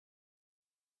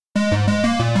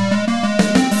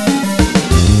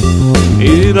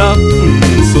It happened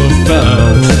so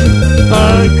fast,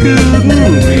 I couldn't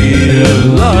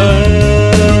realize.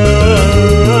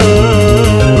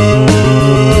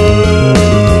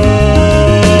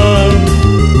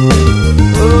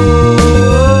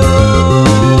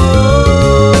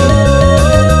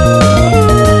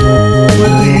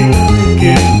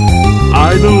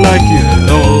 I don't like it at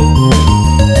all.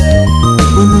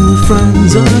 When all the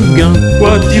friends are gone,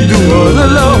 what you do all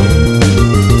alone?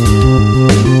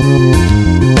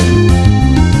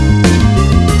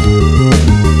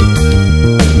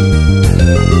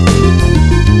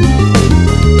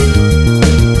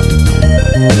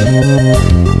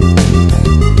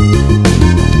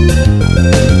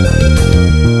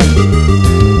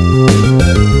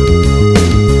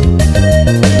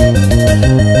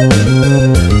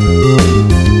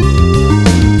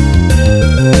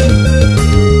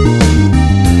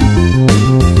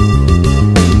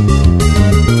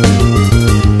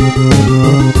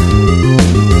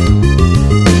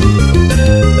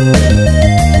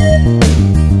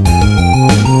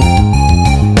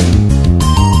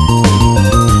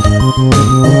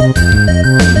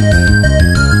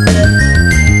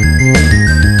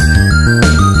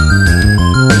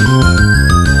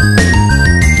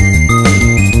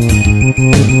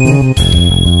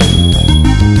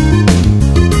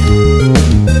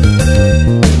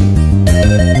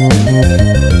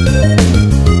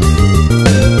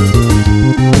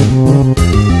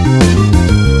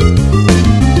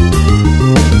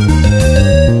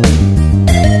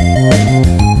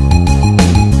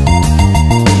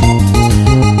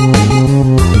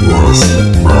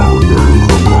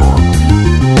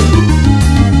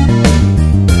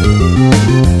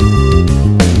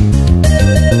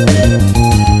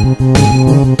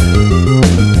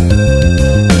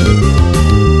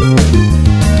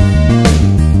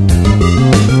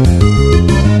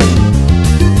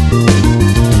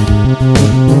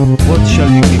 What shall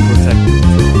you be protected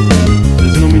from?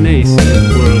 There's no menace in the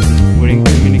world where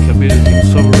incommunicability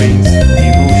sovereigns the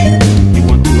emotion you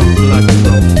want to unplug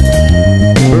from.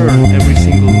 Burn every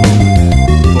single moment,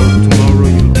 for tomorrow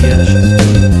you'll be ashes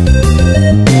too.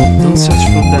 Don't search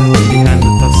for that behind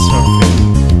the tough surface,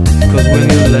 cause when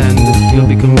you land, you'll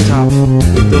become tough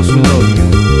with those who love you.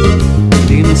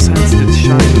 The innocence that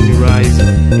shines in your eyes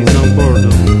is no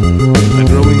boredom, a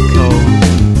growing calm,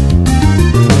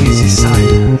 noisy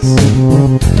silence.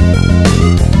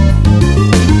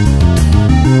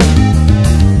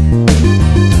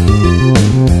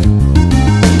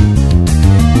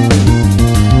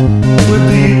 What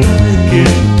do you like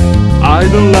it? I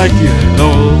don't like it at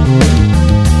all.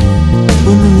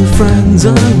 When all the friends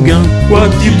are gone,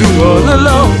 what you do all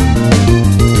alone?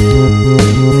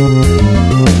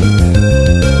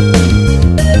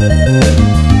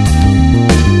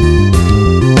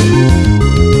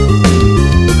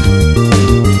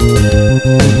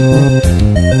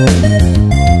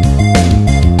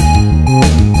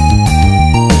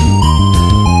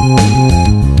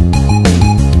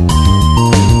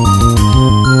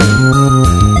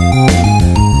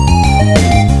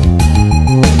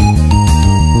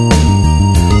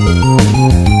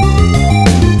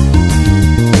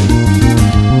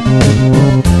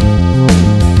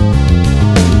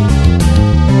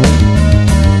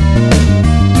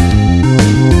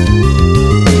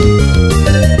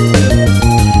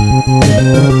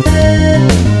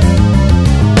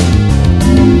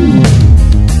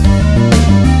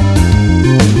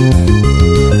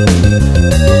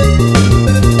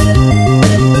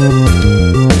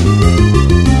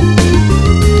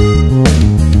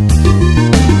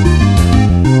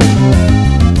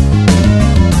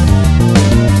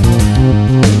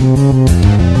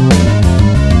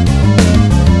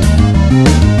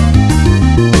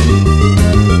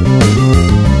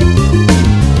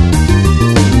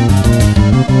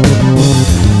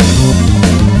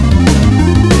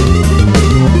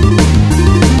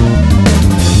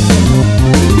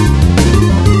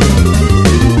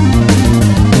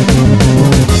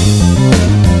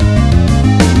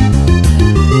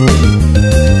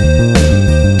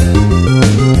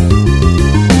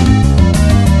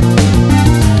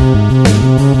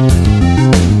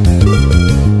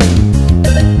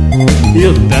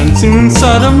 You're dancing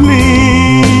inside of me,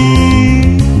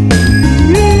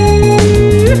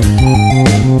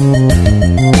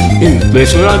 in the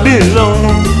place where I belong,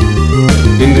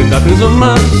 in the darkness of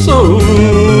my soul.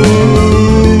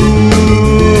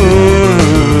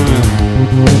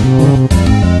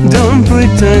 Don't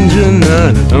pretend you're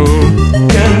not alone,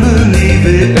 can't believe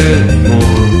it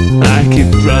anymore. I keep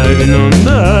driving on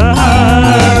the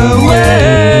highway.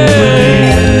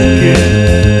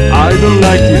 I don't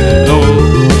like it at all.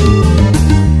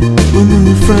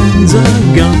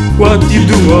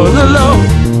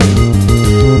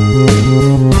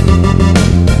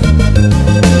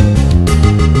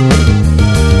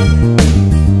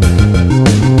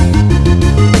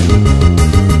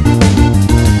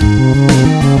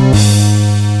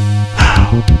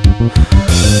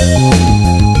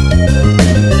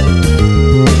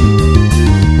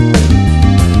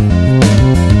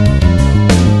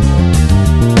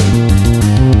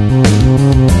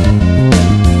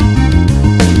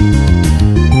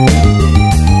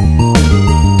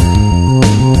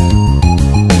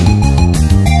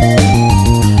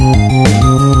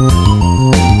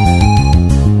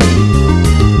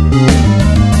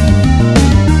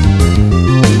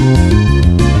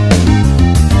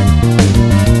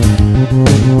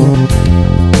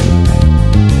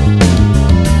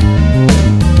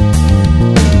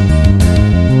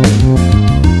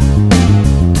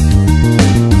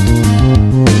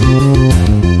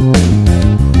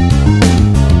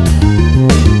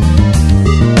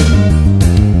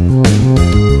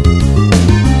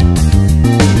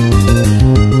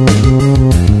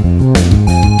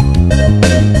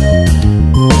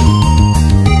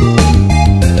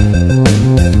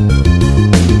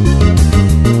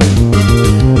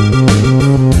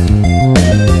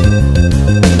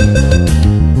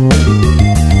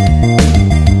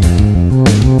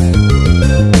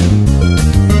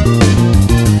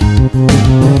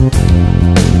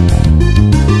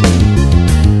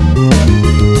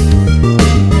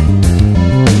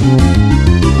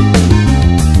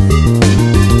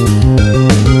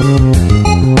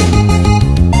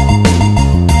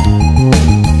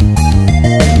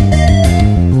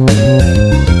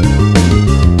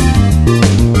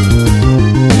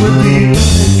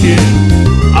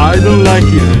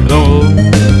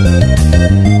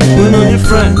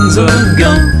 guns are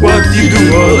gone. What you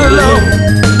do all alone?